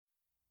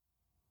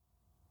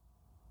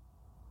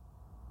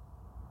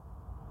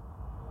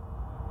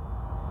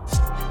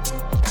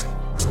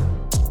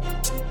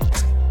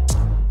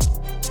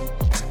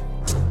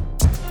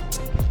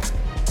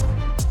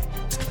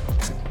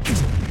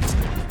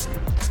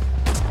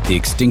The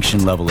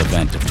extinction-level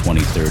event of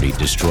 2030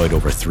 destroyed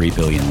over 3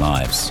 billion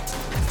lives,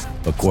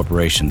 but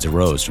corporations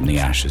arose from the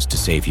ashes to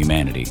save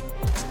humanity.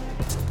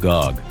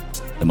 GOG,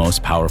 the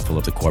most powerful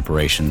of the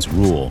corporations,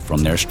 rule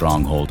from their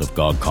stronghold of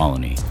GOG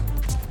Colony.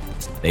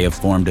 They have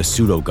formed a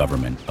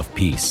pseudo-government of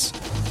peace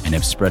and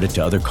have spread it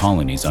to other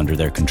colonies under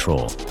their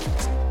control.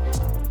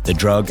 The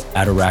drug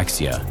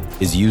ataraxia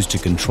is used to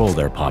control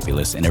their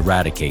populace and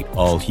eradicate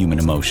all human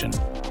emotion.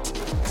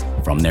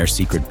 From their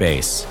secret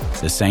base,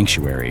 the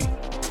Sanctuary,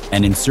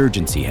 an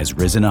insurgency has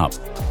risen up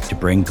to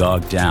bring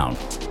GOG down.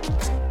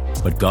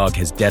 But GOG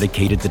has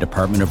dedicated the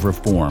Department of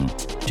Reform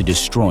to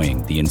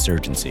destroying the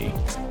insurgency.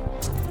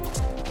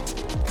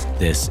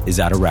 This is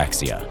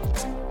Ataraxia.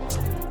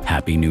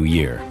 Happy New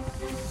Year.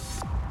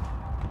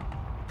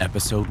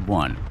 Episode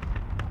 1.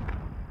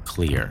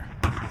 Clear.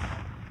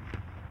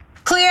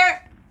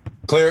 Clear.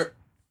 Clear.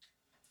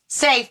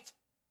 Safe.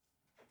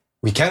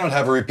 We cannot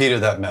have a repeat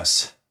of that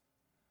mess.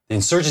 The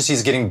insurgency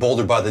is getting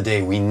bolder by the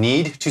day. We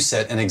need to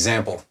set an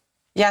example.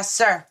 Yes,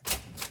 sir.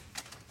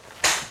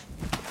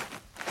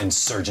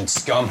 Insurgent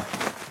scum.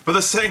 For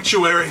the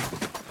Sanctuary.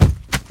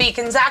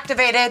 Beacons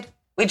activated.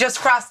 We just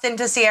crossed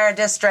into Sierra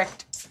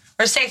District.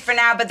 We're safe for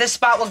now, but this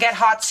spot will get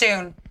hot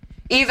soon.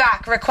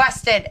 Evac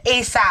requested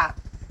ASAP.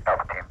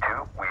 Alpha Team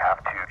 2, we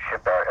have to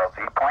ship our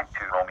LZ point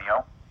to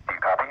Romeo. Do you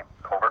copy?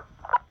 Over.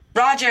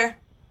 Roger.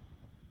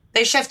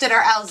 They shifted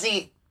our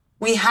LZ.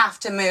 We have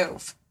to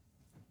move.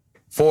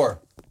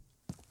 4.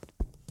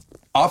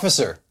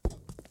 Officer.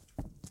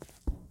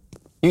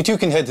 You two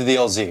can head to the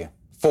LZ.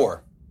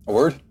 4. A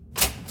word?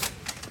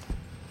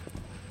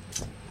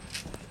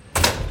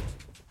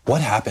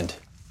 What happened?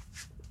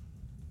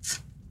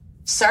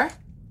 Sir?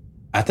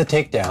 At the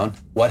takedown,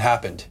 what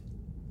happened?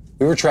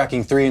 We were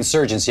tracking 3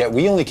 insurgents, yet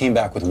we only came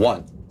back with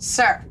 1.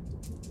 Sir.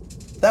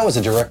 That was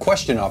a direct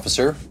question,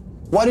 officer.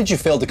 Why did you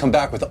fail to come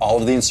back with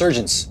all of the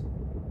insurgents?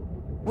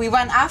 We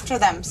went after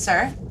them,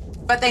 sir,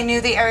 but they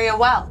knew the area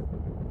well.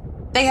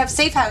 They have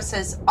safe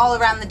houses all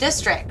around the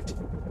district.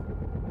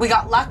 We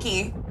got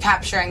lucky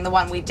capturing the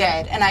one we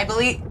did, and I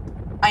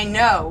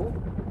know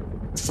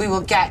we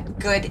will get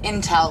good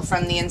intel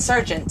from the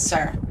insurgents,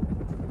 sir.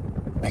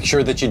 Make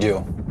sure that you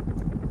do.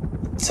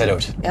 Let's head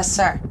out. Yes,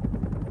 sir.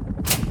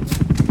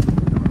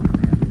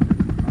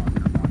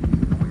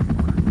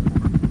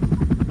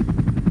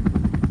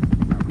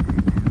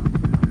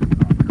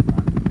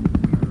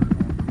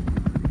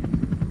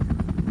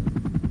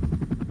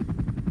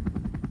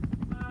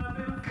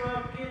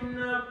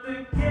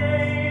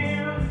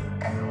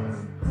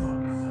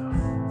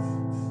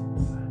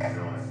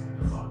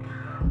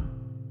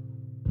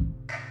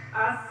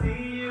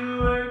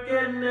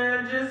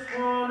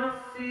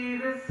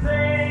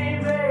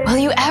 Will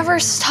you ever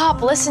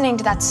stop listening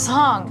to that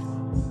song?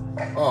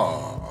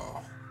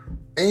 Oh,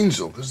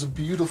 Angel, there's a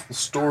beautiful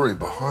story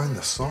behind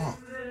the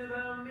song.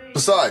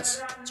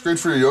 Besides, it's great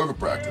for your yoga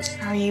practice.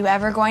 Are you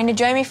ever going to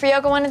join me for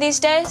yoga one of these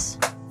days?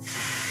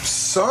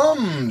 Someday,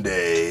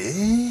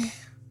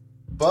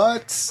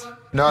 but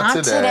not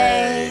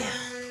today.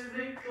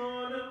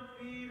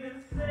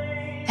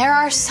 There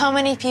are so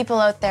many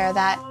people out there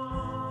that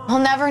will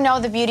never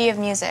know the beauty of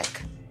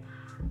music.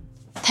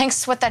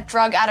 Thanks to what that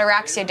drug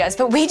ataraxia does,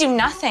 but we do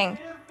nothing.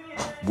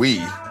 We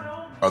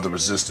are the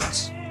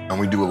resistance, and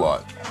we do a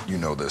lot. You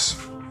know this.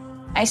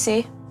 I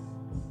see.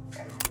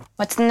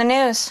 What's in the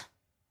news?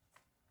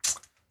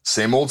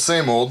 Same old,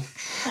 same old.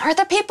 Are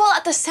the people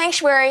at the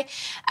Sanctuary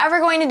ever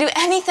going to do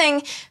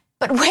anything?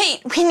 But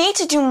wait, we need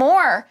to do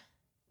more.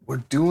 We're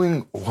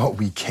doing what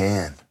we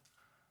can.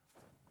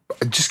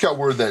 I just got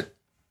word that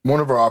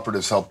one of our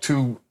operatives helped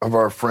 2 of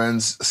our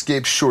friends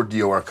escape short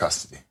DOR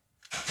custody.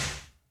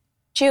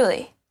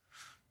 Julie.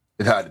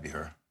 It had to be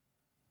her.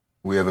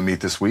 We have a meet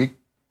this week.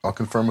 I'll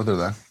confirm with her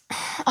then.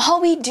 All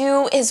we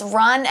do is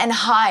run and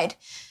hide.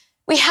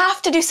 We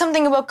have to do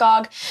something about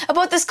GOG,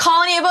 about this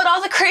colony, about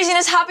all the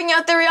craziness happening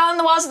out there beyond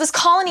the walls of this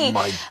colony.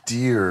 My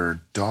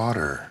dear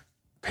daughter,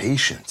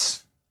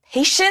 patience.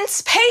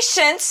 Patience?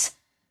 Patience?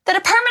 The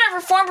Department of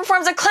Reform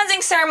performs a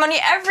cleansing ceremony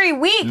every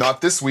week.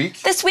 Not this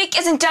week. This week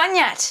isn't done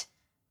yet.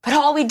 But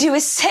all we do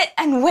is sit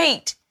and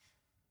wait.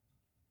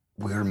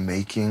 We're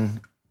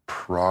making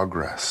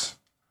progress.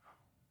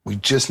 We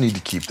just need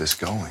to keep this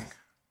going.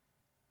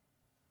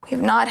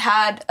 We've not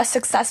had a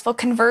successful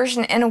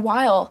conversion in a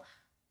while.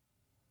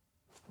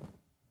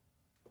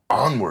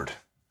 Onward.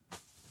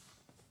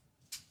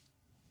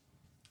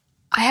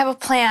 I have a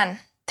plan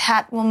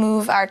that will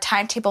move our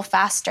timetable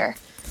faster.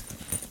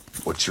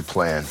 What's your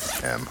plan,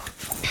 Em?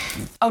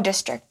 O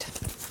District.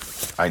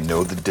 I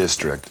know the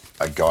district.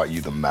 I got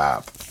you the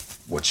map.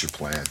 What's your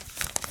plan?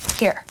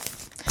 Here.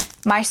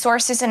 My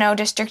sources in O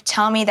District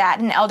tell me that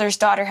an elder's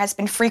daughter has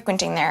been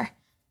frequenting there.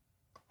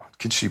 What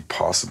could she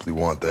possibly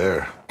want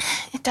there?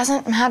 It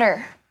doesn't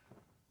matter.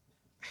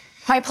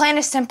 My plan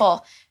is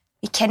simple.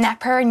 We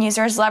kidnap her and use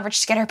her as leverage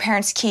to get her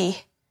parents'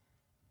 key.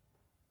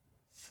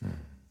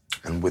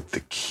 And with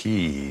the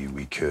key,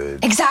 we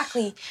could...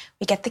 Exactly.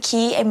 We get the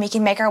key and we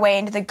can make our way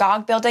into the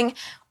GOG building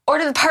or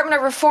to the Department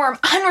of Reform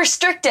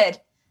unrestricted.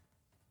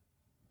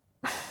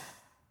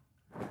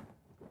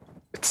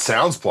 It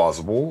sounds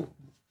plausible,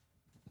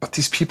 but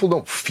these people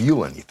don't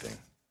feel anything.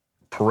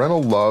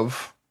 Parental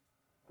love,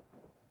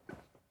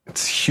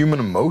 it's human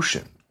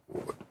emotion.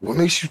 What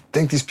makes you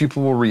think these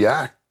people will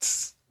react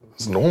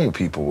as normal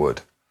people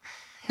would?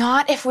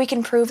 Not if we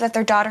can prove that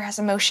their daughter has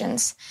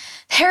emotions.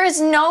 There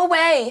is no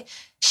way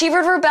she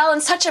would rebel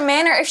in such a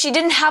manner if she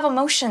didn't have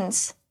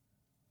emotions.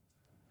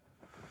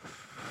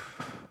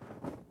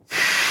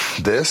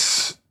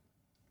 This,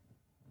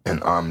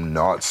 and I'm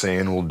not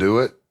saying we'll do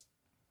it,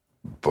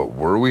 but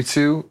were we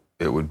to,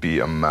 it would be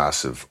a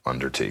massive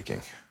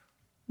undertaking.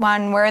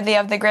 One worthy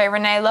of the great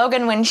Renee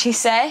Logan, wouldn't you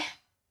say?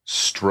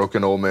 Stroke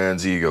an old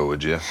man's ego,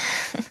 would you?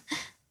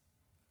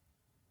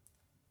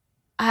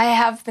 I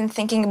have been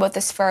thinking about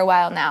this for a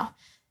while now.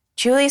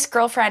 Julie's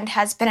girlfriend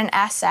has been an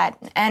asset,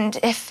 and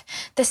if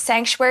the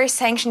sanctuary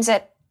sanctions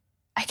it,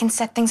 I can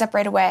set things up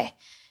right away.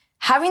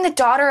 Having the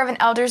daughter of an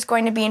elder is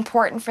going to be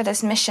important for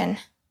this mission.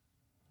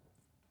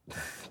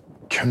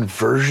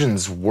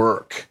 Conversions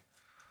work.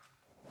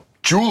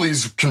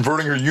 Julie's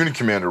converting her unit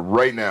commander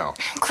right now.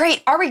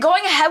 Great. Are we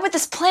going ahead with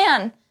this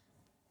plan?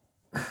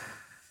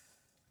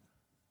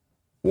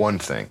 One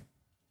thing.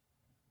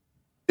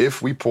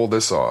 If we pull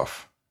this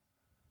off,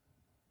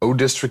 O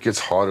District gets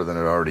hotter than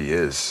it already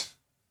is.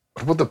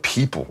 What about the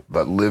people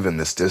that live in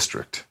this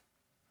district?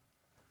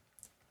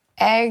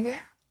 Egg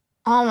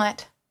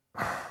omelet.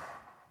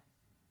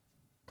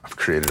 I've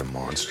created a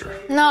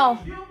monster. No.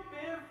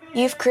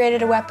 You've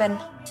created a weapon.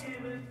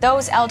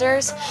 Those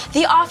elders,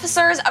 the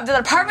officers of the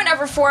Department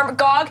of Reform,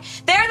 GOG,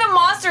 they're the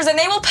monsters and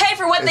they will pay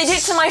for what they did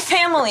to my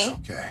family.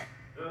 Okay.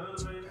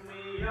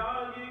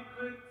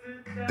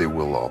 They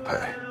will all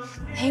pay.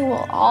 They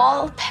will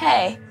all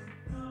pay.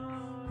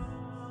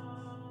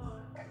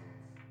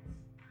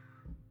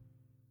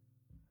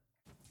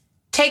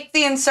 Take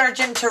the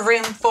insurgent to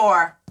room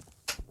 4.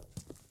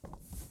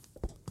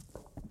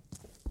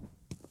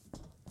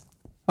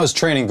 How's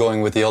training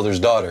going with the elder's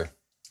daughter?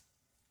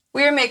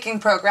 We are making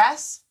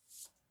progress.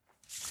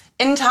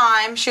 In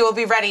time, she will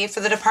be ready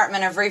for the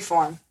Department of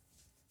Reform.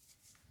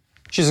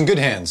 She's in good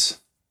hands.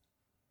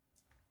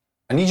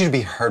 I need you to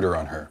be harder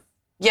on her.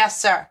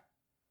 Yes, sir.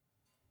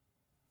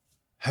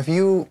 Have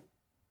you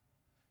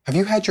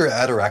had your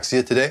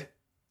ataraxia today?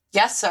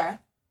 Yes, sir.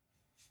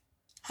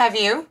 Have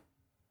you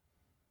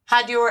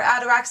had your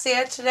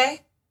ataraxia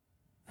today?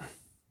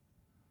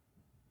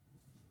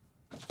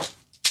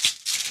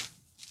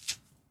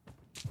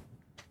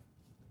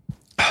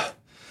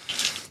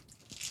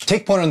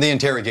 Take point on the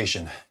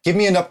interrogation. Give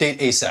me an update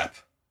ASAP.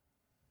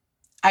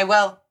 I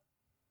will.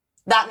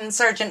 That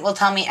insurgent will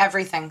tell me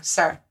everything,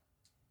 sir.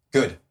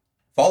 Good.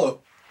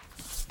 Follow.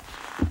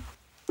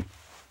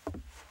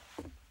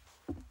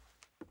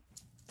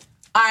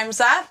 Arms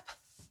up.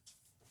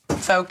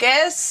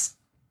 Focus.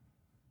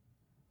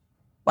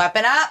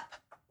 Weapon up.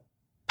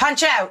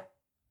 Punch out.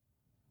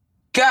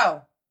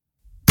 Go.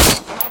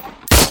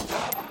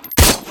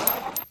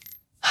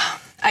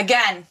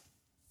 Again.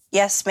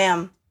 Yes,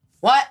 ma'am.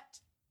 What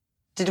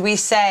did we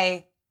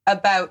say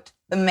about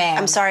the man?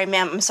 I'm sorry,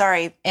 ma'am. I'm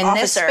sorry, In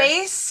officer.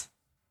 this space,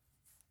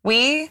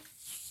 we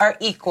are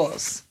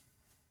equals.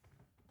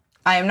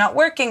 I am not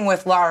working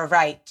with Laura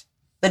Wright,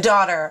 the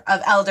daughter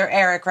of Elder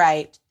Eric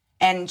Wright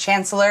and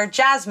Chancellor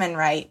Jasmine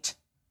Wright.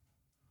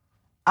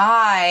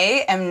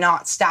 I am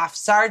not Staff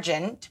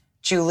Sergeant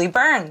Julie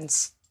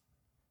Burns.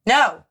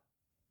 No.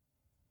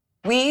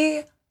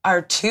 We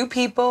are two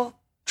people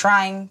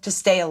trying to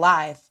stay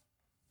alive.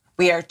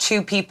 We are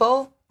two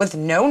people with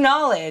no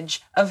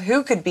knowledge of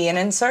who could be an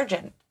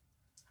insurgent.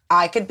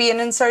 I could be an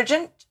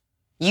insurgent.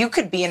 You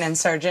could be an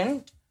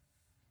insurgent.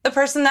 The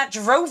person that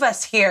drove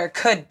us here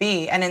could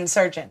be an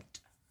insurgent.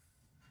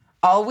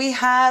 All we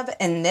have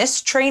in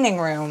this training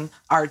room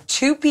are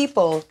two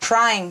people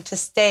trying to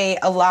stay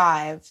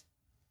alive.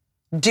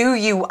 Do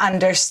you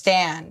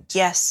understand?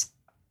 Yes.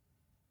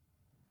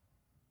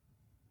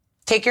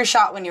 Take your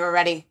shot when you are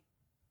ready.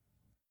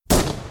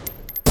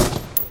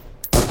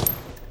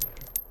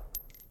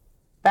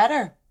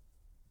 Better.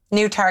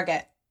 New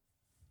target.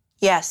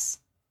 Yes,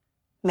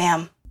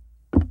 ma'am.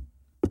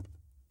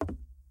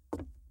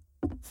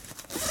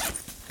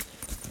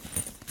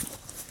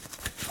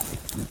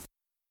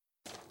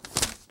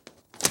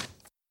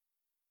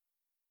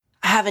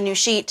 I have a new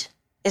sheet.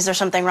 Is there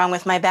something wrong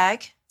with my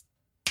bag?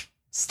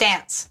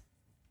 Stance.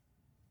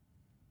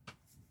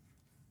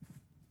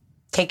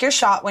 Take your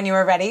shot when you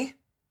are ready.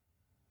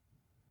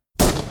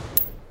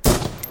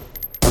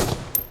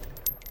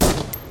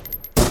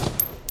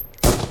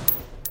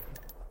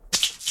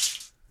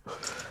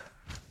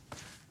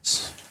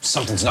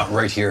 Something's not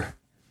right here.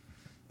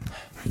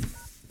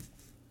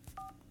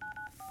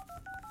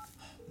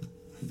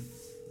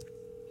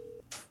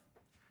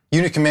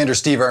 Unit Commander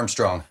Steve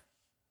Armstrong.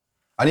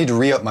 I need to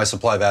re-up my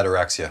supply of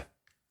ataraxia.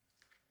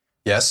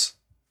 Yes?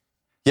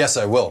 Yes,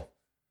 I will.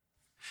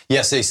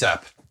 Yes,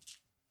 ASAP.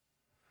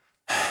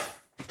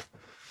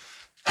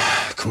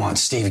 Come on,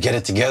 Steve, get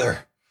it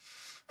together.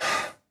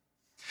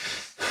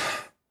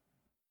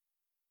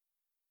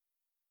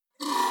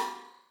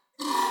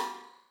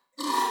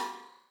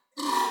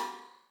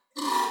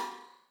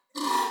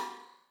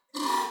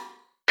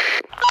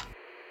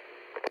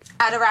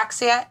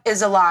 Ataraxia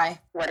is a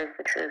lie. What is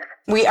the truth?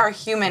 We are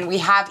human. We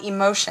have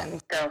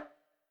emotions. Go.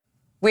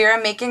 We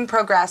are making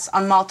progress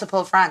on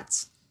multiple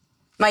fronts.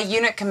 My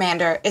unit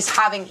commander is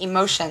having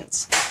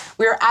emotions.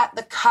 We are at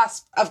the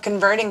cusp of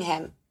converting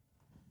him.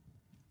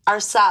 Our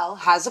cell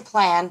has a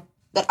plan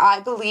that I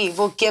believe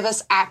will give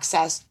us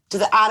access to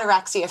the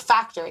Ataraxia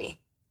factory.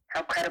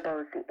 How credible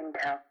is the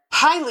intel?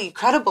 Highly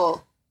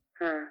credible.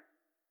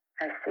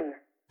 I see.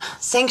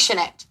 Sanction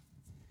it.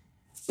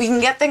 We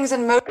can get things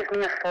in motion. Give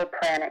me a full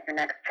plan at your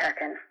next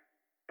check-in.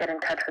 Get in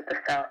touch with the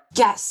cell.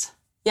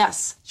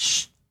 Yes.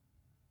 Shh.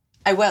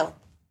 I will.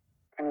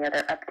 Any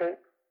other update?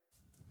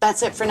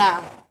 That's it for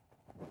now.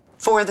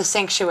 For the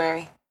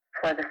sanctuary.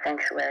 For the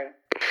sanctuary.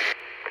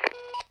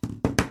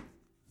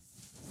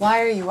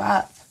 Why are you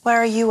up? Why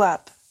are you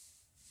up?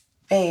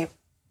 Babe,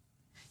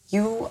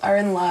 you are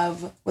in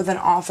love with an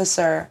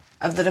officer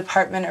of the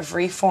Department of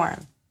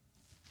Reform.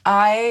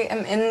 I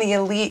am in the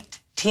elite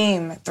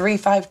team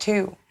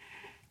 352.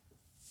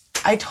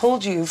 I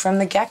told you from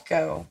the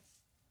get-go,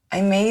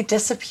 I may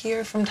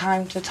disappear from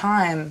time to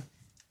time.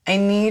 I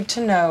need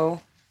to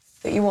know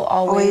that you will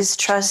always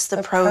trust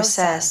the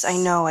process. I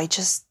know,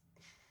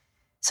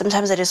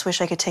 sometimes I just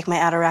wish I could take my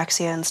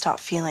ataraxia and stop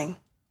feeling.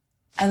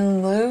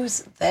 And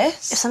lose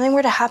this? If something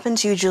were to happen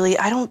to you, Julie,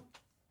 I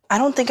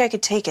don't think I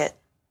could take it.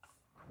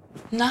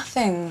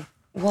 Nothing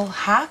will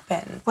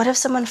happen. What if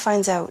someone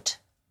finds out?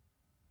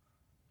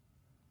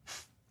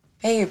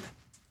 Babe,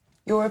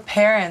 your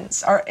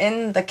parents are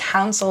in the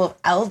Council of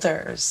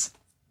Elders.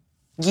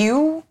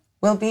 You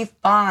will be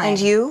fine. And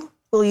you?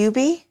 Will you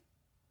be?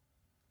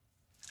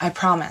 I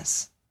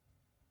promise.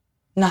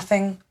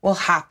 Nothing will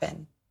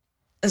happen.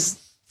 As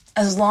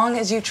long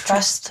as you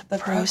trust the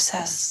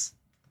process,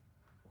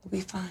 you'll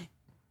be fine.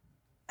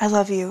 I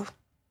love you.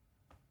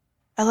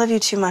 I love you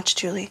too much,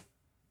 Julie.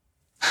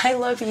 I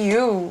love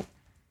you.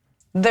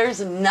 There's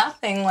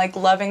nothing like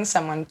loving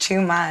someone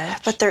too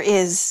much. But there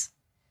is.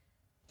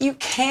 You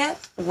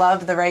can't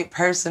love the right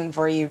person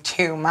for you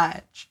too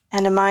much.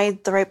 And am I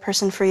the right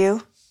person for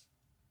you?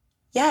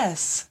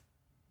 Yes.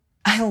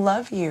 I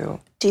love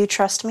you. Do you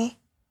trust me?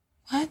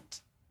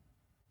 What?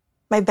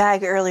 My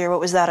bag earlier,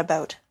 what was that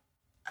about?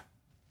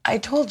 I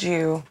told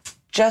you.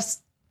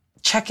 Just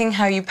checking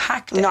how you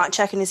packed it. Not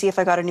checking to see if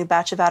I got a new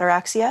batch of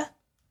ataraxia?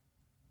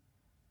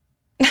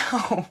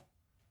 No.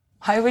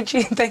 Why would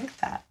you think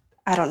that?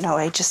 I don't know.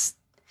 I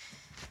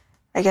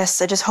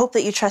guess I just hope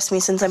that you trust me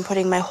since I'm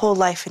putting my whole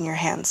life in your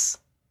hands.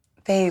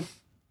 Babe,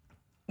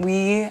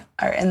 we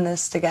are in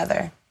this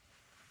together.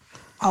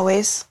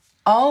 Always?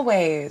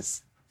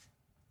 Always.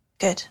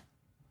 Good.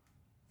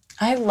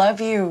 I love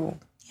you.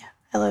 Yeah,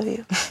 I love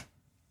you.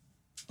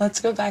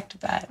 Let's go back to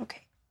bed.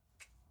 Okay.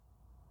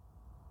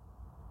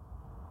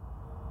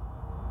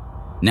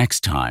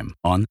 Next time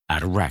on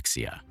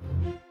Ataraxia.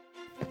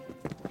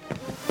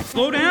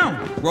 Slow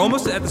down. We're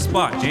almost at the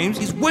spot, James.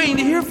 He's waiting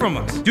to hear from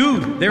us.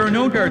 Dude, there are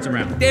no guards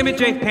around. Damn it,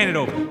 Jay. Hand it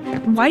over.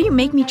 Why do you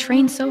make me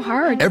train so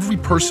hard? Every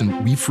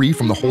person we free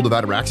from the hold of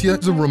Ataraxia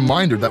is a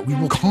reminder that we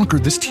will conquer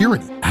this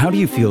tyranny. How do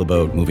you feel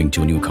about moving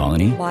to a new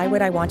colony? Why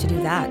would I want to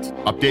do that?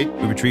 Update.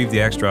 We retrieved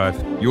the X drive.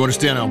 You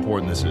understand how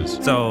important this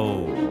is. So,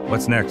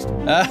 what's next?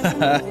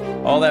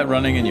 All that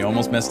running and you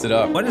almost messed it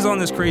up. What is on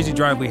this crazy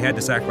drive we had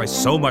to sacrifice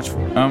so much for?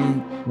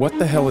 What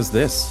the hell is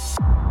this?